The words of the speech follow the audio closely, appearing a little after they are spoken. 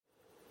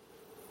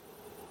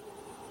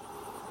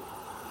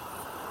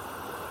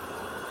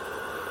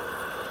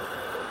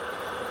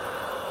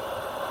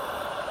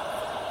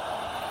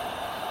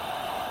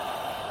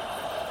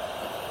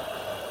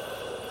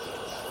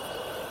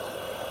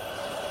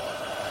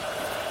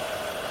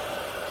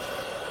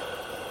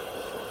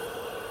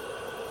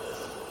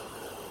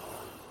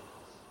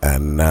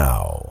And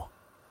now,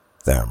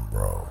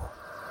 Thambro.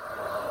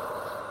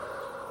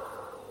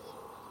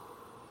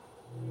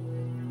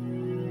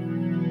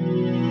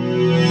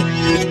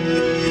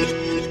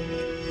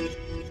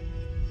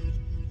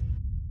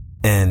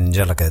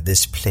 Anjelica,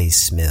 this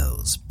place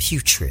smells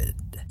putrid.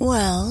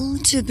 Well,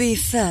 to be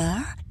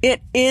fair,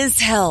 it is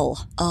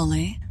hell,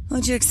 Ollie.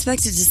 What'd you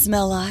expect it to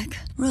smell like?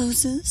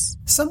 Roses?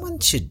 Someone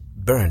should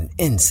burn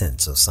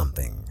incense or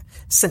something.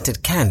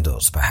 Scented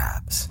candles,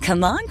 perhaps.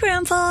 Come on,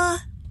 Grandpa.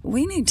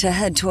 We need to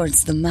head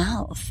towards the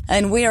mouth,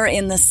 and we're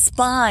in the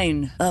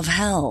spine of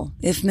hell,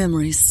 if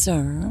memory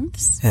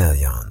serves.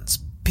 Elyon's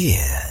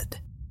beard.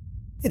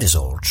 It is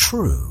all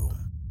true.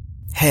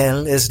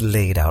 Hell is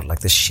laid out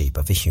like the shape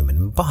of a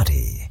human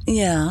body.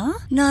 Yeah,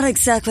 not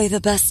exactly the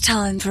best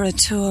time for a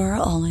tour,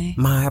 Ollie.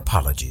 My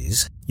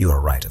apologies. You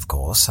are right, of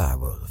course. I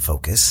will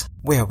focus.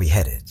 Where are we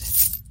headed?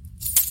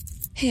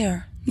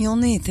 Here, you'll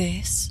need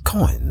these.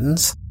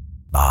 Coins?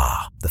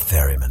 Ah, the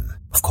ferryman,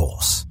 of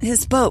course.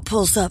 His boat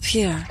pulls up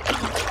here.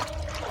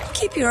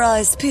 Keep your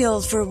eyes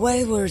peeled for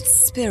wayward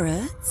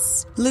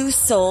spirits, loose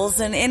souls,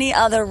 and any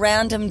other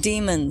random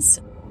demons.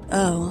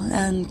 Oh,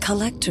 and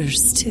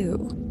collectors,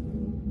 too.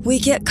 We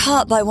get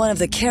caught by one of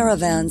the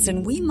caravans,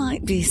 and we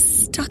might be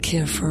stuck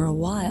here for a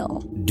while.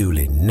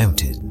 Duly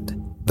noted.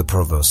 The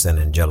Provost and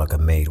Anjelica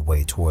made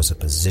way towards a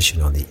position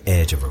on the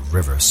edge of a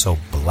river so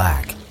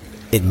black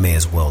it may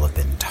as well have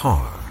been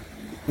tar.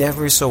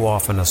 Every so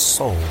often a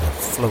soul would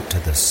float to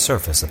the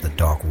surface of the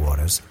dark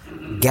waters,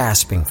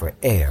 gasping for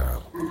air,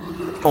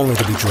 only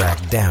to be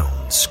dragged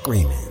down,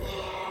 screaming.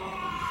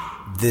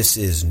 This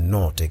is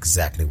not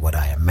exactly what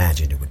I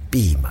imagined it would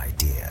be, my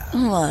dear.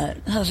 What,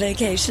 a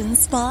vacation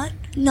spot?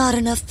 Not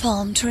enough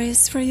palm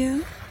trees for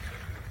you?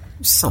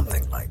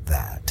 Something like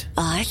that.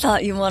 I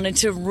thought you wanted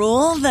to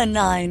rule the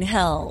 9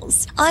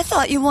 hells. I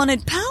thought you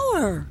wanted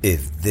power.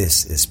 If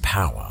this is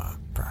power,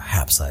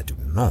 perhaps I do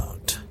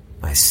not.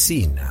 I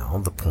see now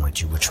the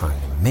point you were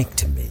trying to make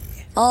to me.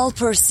 All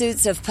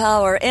pursuits of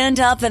power end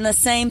up in the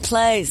same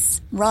place.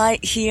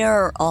 Right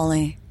here,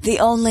 Ollie. The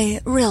only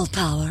real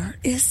power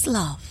is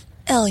love.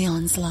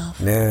 Elyon's love.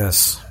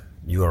 Yes,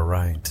 you are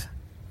right.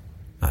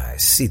 I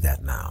see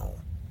that now.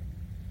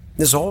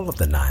 Is all of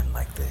the 9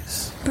 like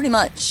this? Pretty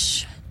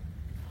much.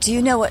 Do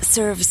you know what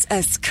serves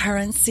as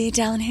currency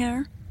down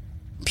here?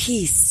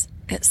 Peace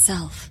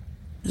itself.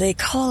 They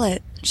call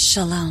it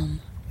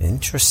shalom.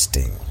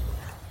 Interesting.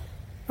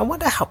 I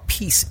wonder how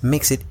peace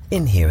makes it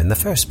in here in the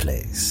first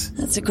place.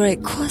 That's a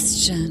great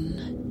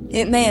question.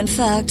 It may in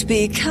fact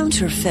be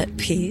counterfeit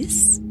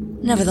peace.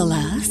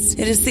 Nevertheless,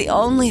 it is the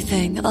only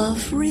thing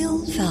of real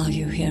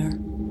value here.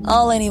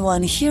 All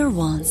anyone here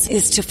wants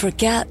is to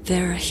forget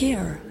they're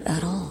here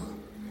at all.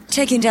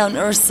 Taking down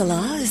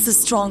Ursula is a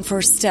strong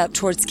first step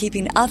towards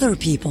keeping other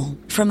people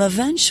from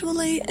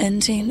eventually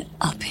ending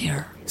up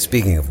here.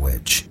 Speaking of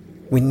which,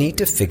 we need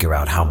to figure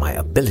out how my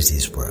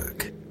abilities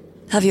work.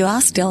 Have you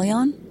asked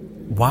Elyon?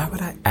 Why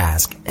would I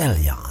ask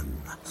Elyon?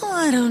 Oh,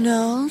 I don't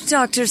know,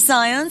 Dr.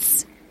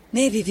 Science.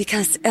 Maybe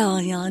because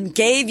Elyon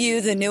gave you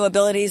the new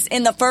abilities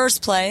in the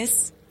first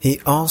place. He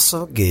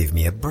also gave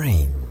me a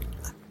brain.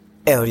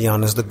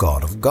 Elyon is the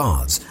god of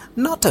gods,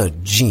 not a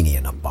genie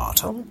in a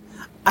bottle.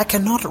 I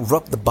cannot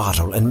rub the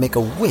bottle and make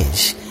a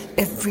wish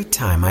every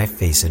time I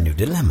face a new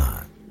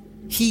dilemma.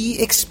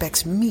 He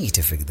expects me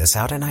to figure this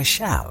out, and I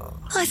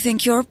shall. I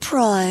think your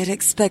pride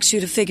expects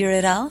you to figure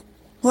it out,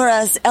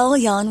 whereas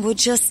Elyon would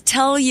just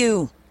tell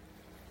you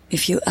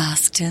if you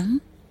asked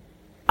him.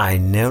 I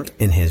knelt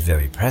in his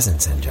very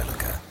presence,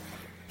 Anjelica.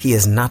 He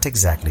is not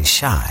exactly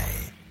shy.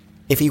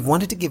 If he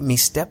wanted to give me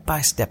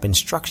step-by-step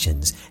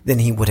instructions, then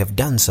he would have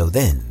done so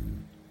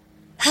then.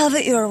 Have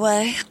it your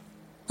way.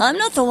 I'm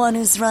not the one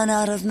who's run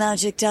out of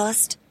magic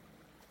dust.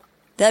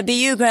 That'd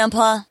be you,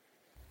 Grandpa.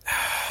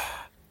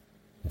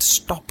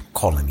 Stop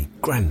calling me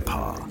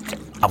Grandpa.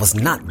 I was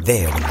not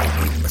there when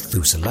I made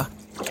Methuselah.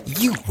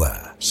 You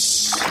were.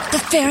 Shh. The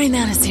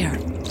ferryman is here.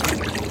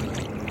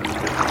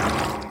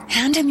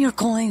 Hand him your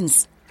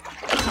coins.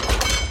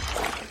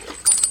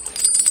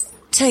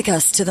 Take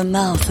us to the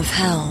mouth of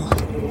hell.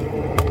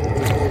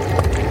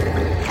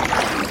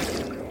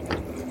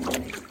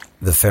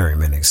 The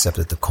ferryman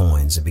accepted the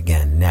coins and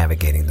began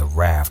navigating the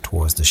raft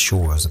towards the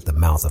shores of the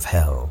mouth of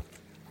hell.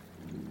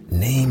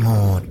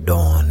 Namor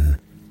Dawn,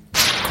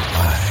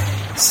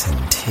 Kawhi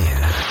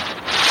Sentir.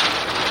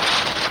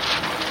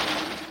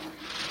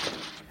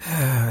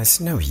 It's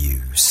no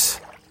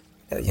use.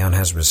 Elyon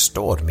has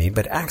restored me,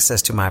 but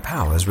access to my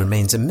powers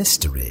remains a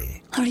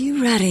mystery. Are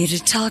you ready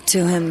to talk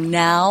to him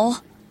now?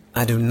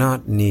 I do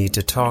not need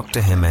to talk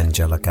to him,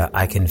 Anjelica.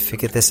 I can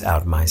figure this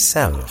out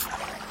myself.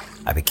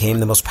 I became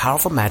the most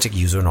powerful magic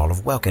user in all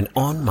of Welkin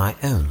on my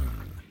own.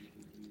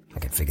 I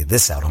can figure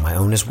this out on my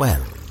own as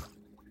well.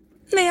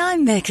 May I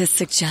make a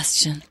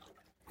suggestion?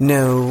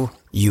 No,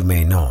 you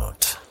may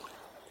not.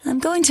 I'm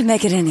going to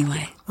make it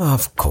anyway.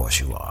 Of course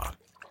you are.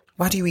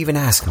 Why do you even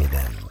ask me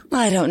then?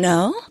 I don't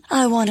know.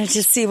 I wanted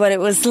to see what it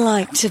was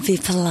like to be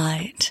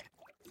polite.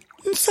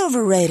 It's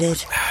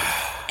overrated.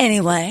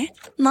 Anyway,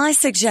 My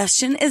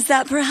suggestion is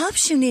that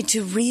perhaps you need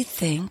to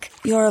rethink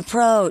your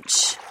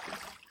approach.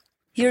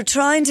 You're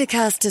trying to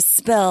cast a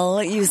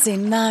spell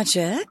using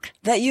magic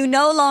that you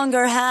no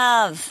longer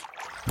have.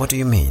 What do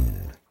you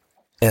mean?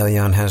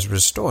 Elyon has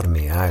restored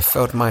me. I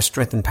felt my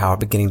strength and power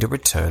beginning to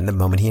return the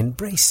moment he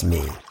embraced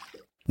me.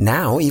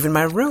 Now even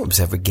my robes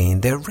have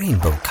regained their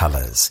rainbow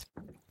colors.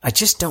 I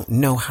just don't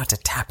know how to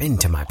tap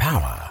into my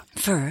power.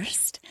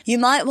 First, you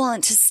might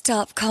want to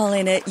stop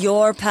calling it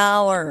your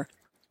power.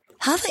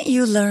 Haven't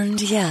you learned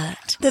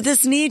yet that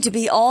this need to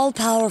be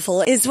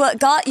all-powerful is what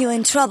got you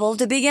in trouble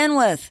to begin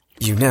with?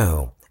 You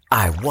know,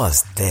 I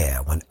was there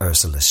when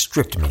Ursula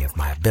stripped me of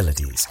my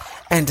abilities,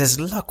 and as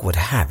luck would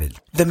have it,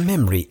 the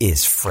memory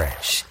is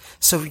fresh.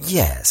 So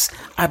yes,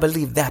 I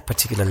believe that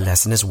particular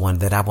lesson is one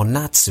that I will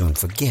not soon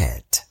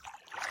forget.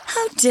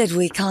 How did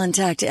we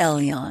contact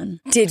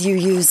Elyon? Did you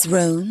use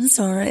runes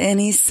or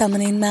any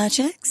summoning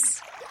magics?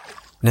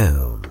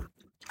 No.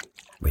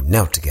 We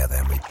knelt together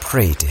and we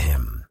prayed to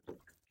him.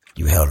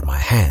 You held my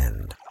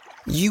hand.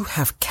 You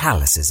have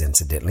calluses,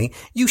 incidentally.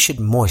 You should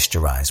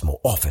moisturize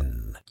more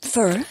often.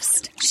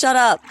 First, shut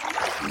up.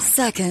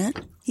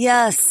 Second,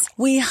 yes,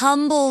 we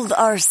humbled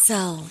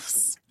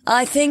ourselves.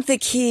 I think the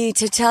key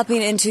to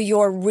tapping into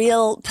your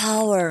real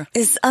power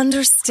is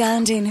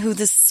understanding who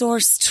the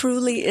source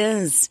truly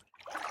is.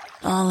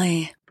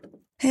 Ollie,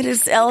 it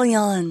is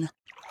Elyon.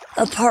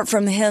 Apart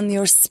from him,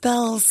 your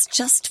spells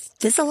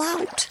just fizzle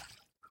out.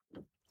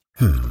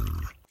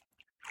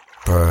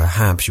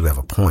 Perhaps you have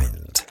a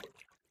point.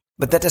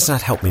 But that does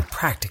not help me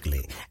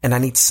practically, and I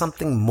need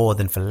something more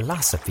than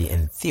philosophy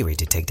and theory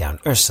to take down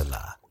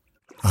Ursula.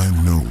 I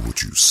know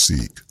what you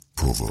seek,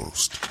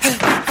 Provost.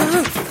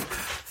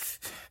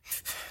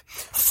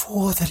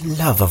 For the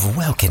love of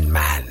Welkin,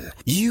 man,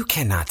 you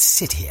cannot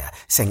sit here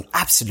saying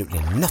absolutely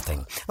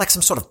nothing, like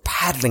some sort of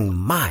paddling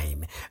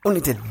mime,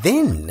 only to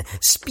then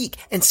speak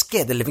and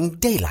scare the living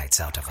daylights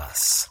out of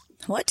us.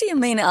 What do you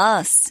mean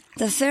us?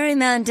 The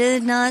ferryman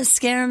did not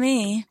scare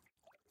me.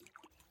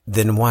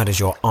 Then why does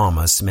your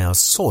armor smell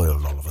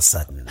soiled all of a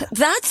sudden?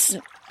 That's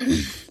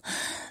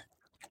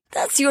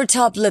your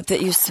top lip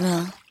that you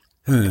smell.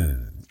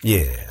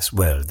 Yes,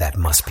 well, that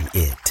must be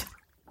it.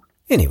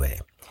 Anyway,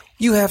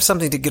 you have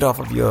something to get off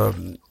of your,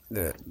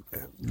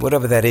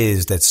 whatever that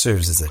is that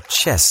serves as a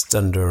chest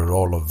under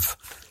all of,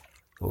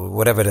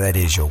 whatever that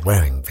is you're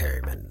wearing,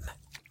 Ferryman.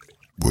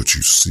 What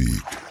you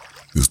seek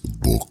is the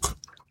book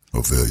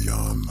of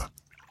Elyon.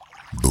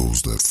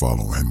 Those that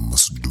follow him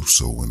must do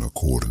so in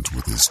accordance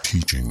with his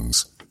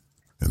teachings,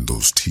 and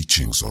those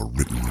teachings are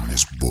written in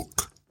his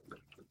book.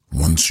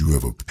 Once you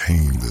have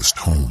obtained this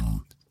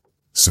tome,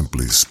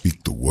 simply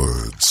speak the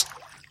words.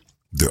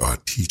 There are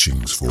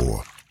teachings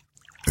for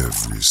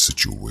every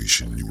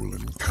situation you will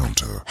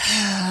encounter.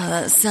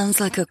 That sounds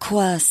like a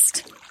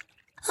quest.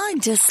 I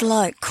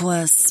dislike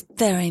quests,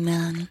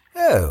 Ferryman.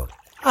 Oh,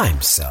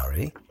 I'm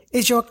sorry.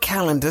 Is your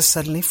calendar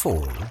suddenly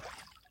full?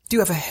 Do you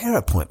have a hair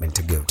appointment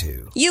to go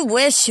to? You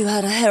wish you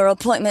had a hair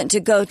appointment to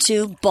go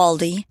to,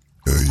 Baldy.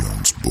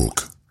 Elyon's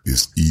book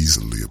is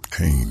easily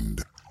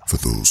obtained for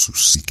those who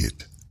seek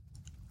it.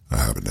 I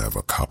happen to have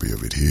a copy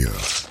of it here.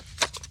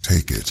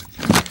 Take it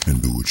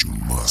and do what you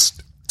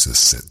must to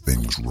set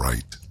things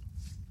right.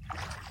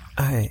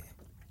 I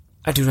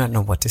do not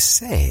know what to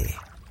say.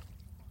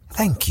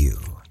 Thank you.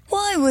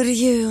 Why would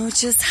you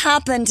just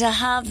happen to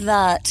have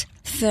that,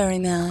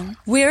 Ferryman?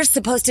 We're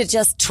supposed to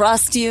just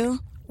trust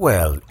you?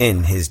 Well,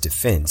 in his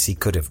defense, he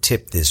could have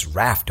tipped this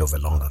raft over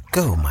long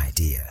ago, my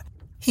dear.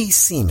 He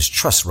seems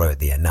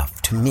trustworthy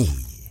enough to me.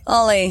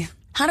 Ollie,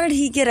 how did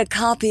he get a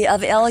copy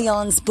of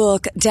Elyon's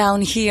book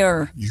down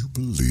here? You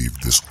believe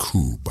this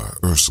coup by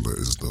Ursula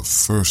is the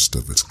first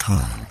of its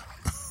kind.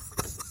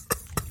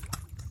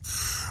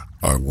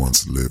 I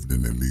once lived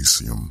in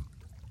Elysium,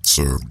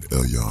 served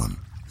Elyon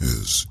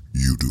as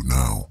you do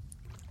now.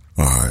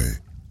 I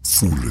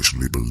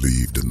foolishly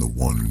believed in the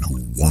one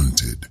who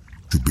wanted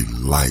to be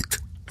like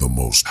the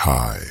Most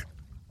High,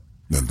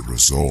 and the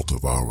result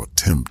of our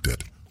attempt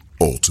at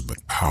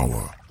ultimate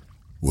power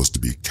was to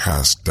be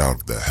cast out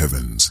of the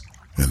heavens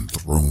and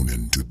thrown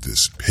into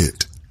this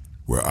pit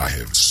where I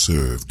have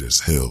served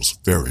as Hell's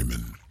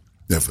ferryman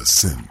ever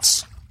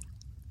since.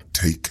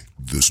 Take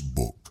this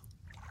book,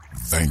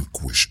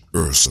 vanquish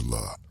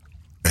Ursula,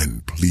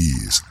 and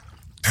please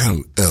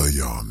tell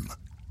Elyon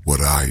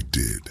what I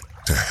did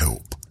to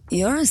help.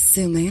 You're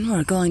assuming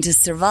we're going to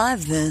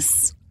survive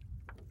this.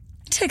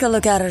 Take a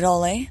look at it,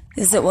 Ollie.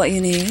 Is it what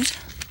you need?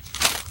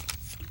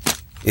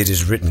 It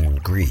is written in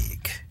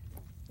Greek.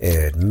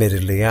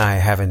 Admittedly, I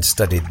haven't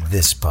studied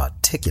this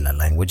particular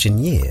language in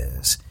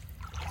years.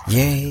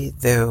 Yea,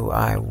 though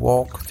I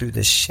walk through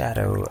the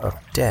shadow of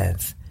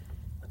death,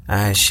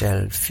 I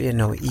shall fear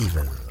no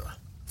evil.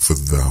 For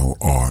thou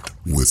art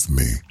with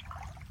me,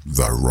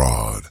 thy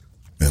rod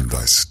and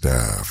thy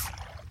staff,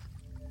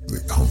 they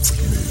comfort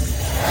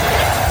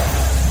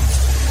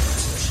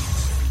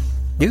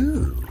me.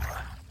 Ooh.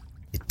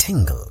 It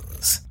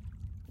tingles.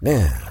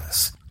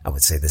 Yes, I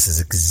would say this is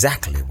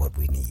exactly what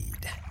we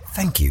need.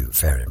 Thank you,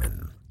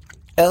 Ferryman.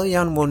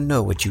 Elyon will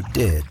know what you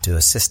did to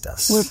assist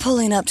us. We're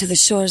pulling up to the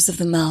shores of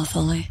the mouth,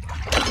 Ollie.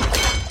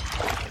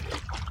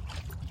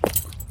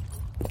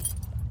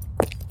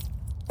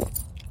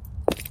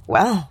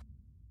 Well,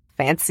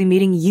 fancy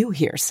meeting you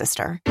here,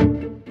 sister.